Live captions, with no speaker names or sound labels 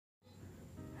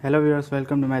Hello viewers,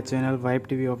 welcome to my channel Vibe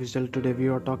TV Official. Today we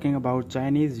are talking about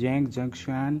Chinese Yang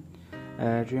Junxuan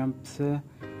triumphs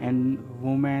and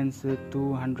women's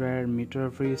 200-meter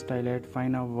freestyle at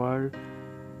FINA World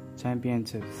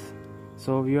Championships.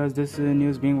 So viewers, this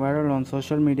news being viral on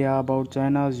social media about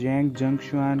China's Yang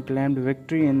Junxuan claimed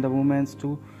victory in the women's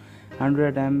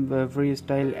 200m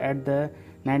freestyle at the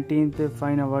 19th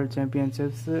FINA World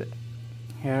Championships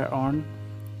here on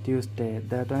Tuesday.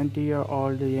 The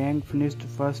 20-year-old Yang finished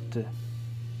first.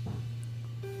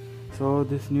 So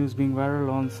this news being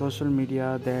viral on social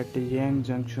media that Yang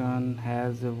Junxuan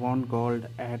has won gold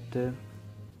at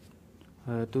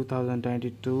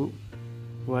 2022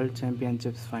 World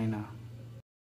Championships FINA.